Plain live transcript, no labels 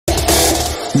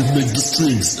make the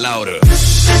strings louder.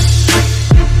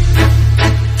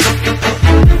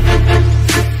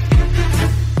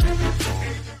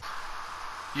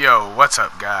 Yo, what's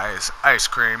up guys? Ice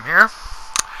Cream here.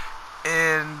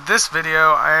 In this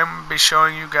video, I am going to be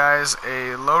showing you guys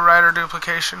a Lowrider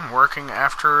Duplication working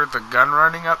after the gun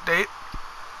running update.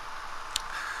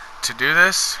 To do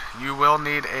this, you will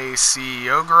need a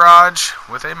CEO garage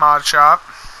with a mod shop.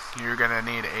 You're going to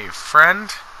need a friend,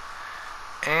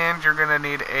 and you're going to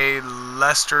need a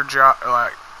Lester job,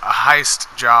 like a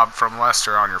heist job from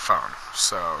Lester on your phone.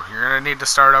 So you're going to need to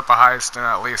start up a heist and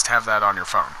at least have that on your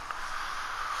phone.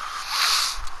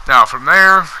 Now from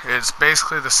there, it's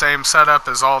basically the same setup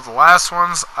as all the last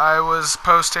ones I was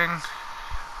posting.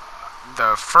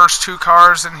 The first two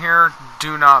cars in here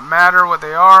do not matter what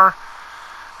they are.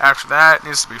 After that, it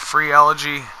needs to be free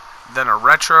elegy, then a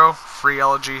retro, free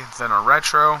elegy, then a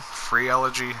retro, free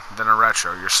elegy, then a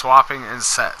retro. You're swapping in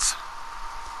sets.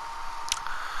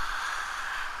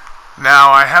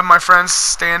 Now I have my friends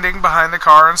standing behind the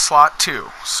car in slot 2.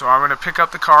 So I'm going to pick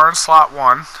up the car in slot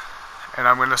 1. And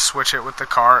I'm going to switch it with the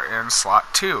car in slot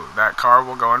 2. That car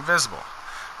will go invisible.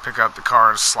 Pick up the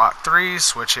car in slot 3,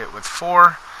 switch it with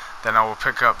 4. Then I will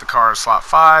pick up the car in slot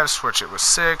 5, switch it with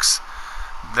 6.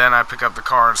 Then I pick up the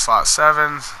car in slot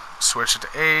 7, switch it to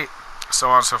 8, so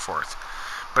on and so forth.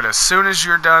 But as soon as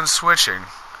you're done switching,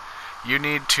 you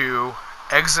need to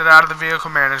exit out of the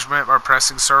vehicle management by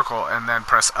pressing circle and then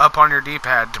press up on your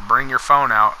D-pad to bring your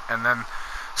phone out and then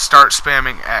start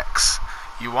spamming X.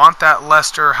 You want that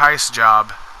Lester heist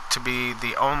job to be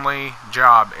the only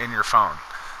job in your phone.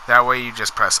 That way you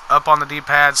just press up on the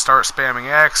D-pad, start spamming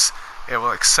X, it will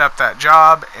accept that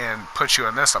job and put you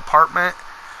in this apartment.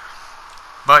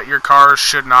 But your car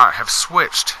should not have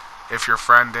switched if your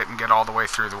friend didn't get all the way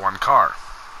through the one car.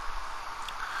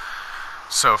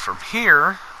 So from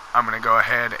here, I'm going to go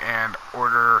ahead and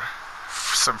order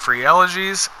some free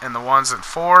elegies and the ones in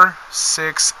 4,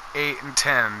 6, 8, and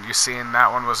 10. You seen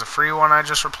that one was a free one I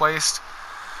just replaced.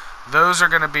 Those are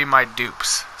going to be my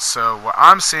dupes. So what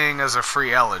I'm seeing is a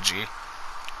free elegy.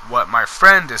 What my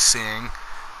friend is seeing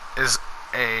is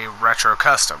a retro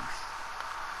custom.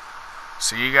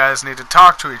 So you guys need to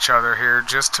talk to each other here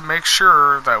just to make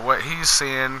sure that what he's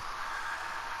seeing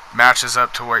matches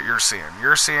up to what you're seeing.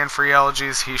 You're seeing free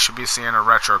elegies, he should be seeing a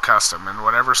retro custom in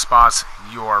whatever spots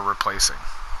you are replacing.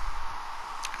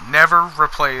 Never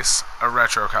replace a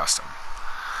retro custom.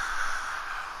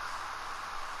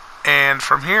 And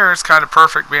from here, it's kind of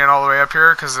perfect being all the way up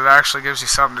here because it actually gives you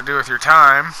something to do with your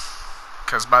time.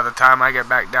 Because by the time I get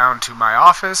back down to my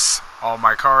office, all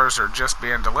my cars are just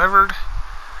being delivered.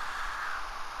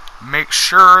 Make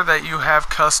sure that you have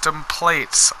custom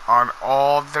plates on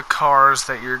all the cars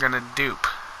that you're going to dupe.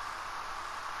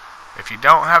 If you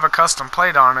don't have a custom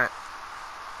plate on it,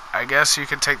 I guess you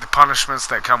can take the punishments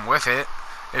that come with it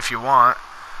if you want,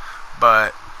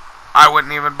 but I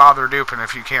wouldn't even bother duping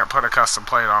if you can't put a custom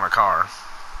plate on a car.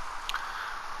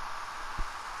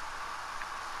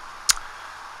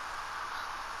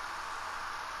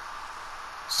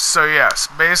 So yes,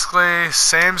 basically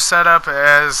same setup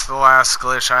as the last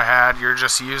glitch I had. You're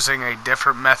just using a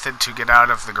different method to get out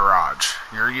of the garage.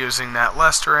 You're using that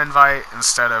Lester invite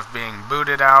instead of being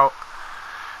booted out.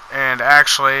 And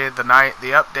actually, the night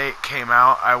the update came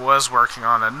out, I was working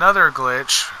on another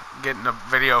glitch, getting a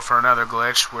video for another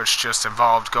glitch, which just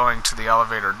involved going to the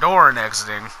elevator door and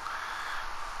exiting.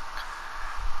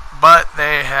 But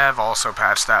they have also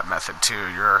patched that method too.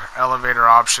 Your elevator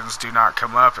options do not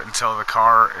come up until the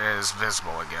car is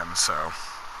visible again, so.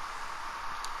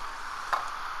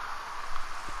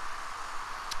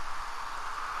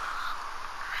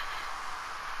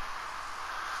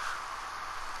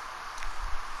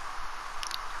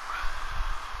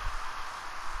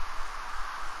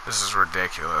 This is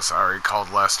ridiculous. I already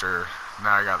called Lester.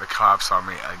 Now I got the cops on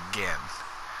me again.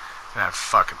 And I have to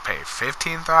fucking pay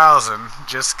 $15,000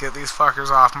 just to get these fuckers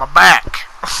off my back.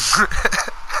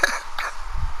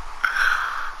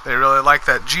 They really like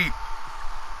that Jeep.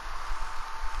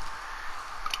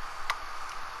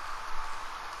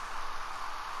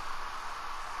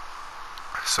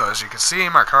 So as you can see,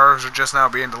 my cars are just now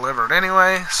being delivered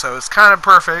anyway, so it's kind of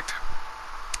perfect.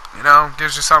 You know,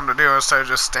 gives you something to do instead of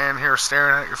just standing here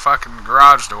staring at your fucking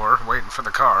garage door waiting for the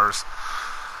cars.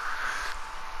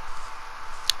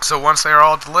 So once they are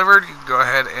all delivered, you can go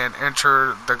ahead and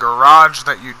enter the garage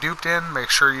that you duped in.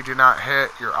 Make sure you do not hit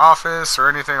your office or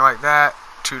anything like that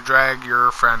to drag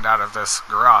your friend out of this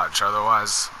garage.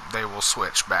 Otherwise, they will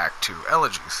switch back to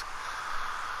elegies.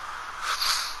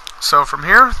 So from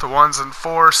here, the ones in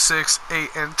 4, 6, 8,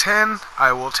 and 10,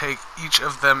 I will take each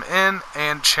of them in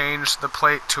and change the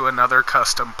plate to another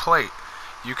custom plate.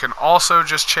 You can also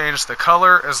just change the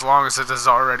color as long as it is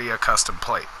already a custom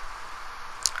plate.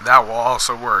 That will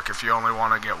also work if you only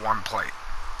want to get one plate.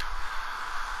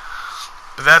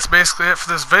 But that's basically it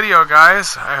for this video,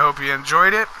 guys. I hope you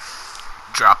enjoyed it.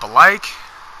 Drop a like,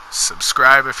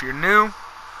 subscribe if you're new.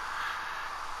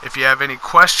 If you have any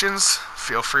questions,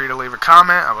 feel free to leave a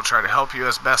comment. I will try to help you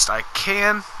as best I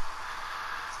can.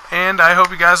 And I hope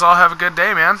you guys all have a good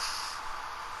day, man.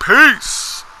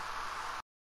 Peace!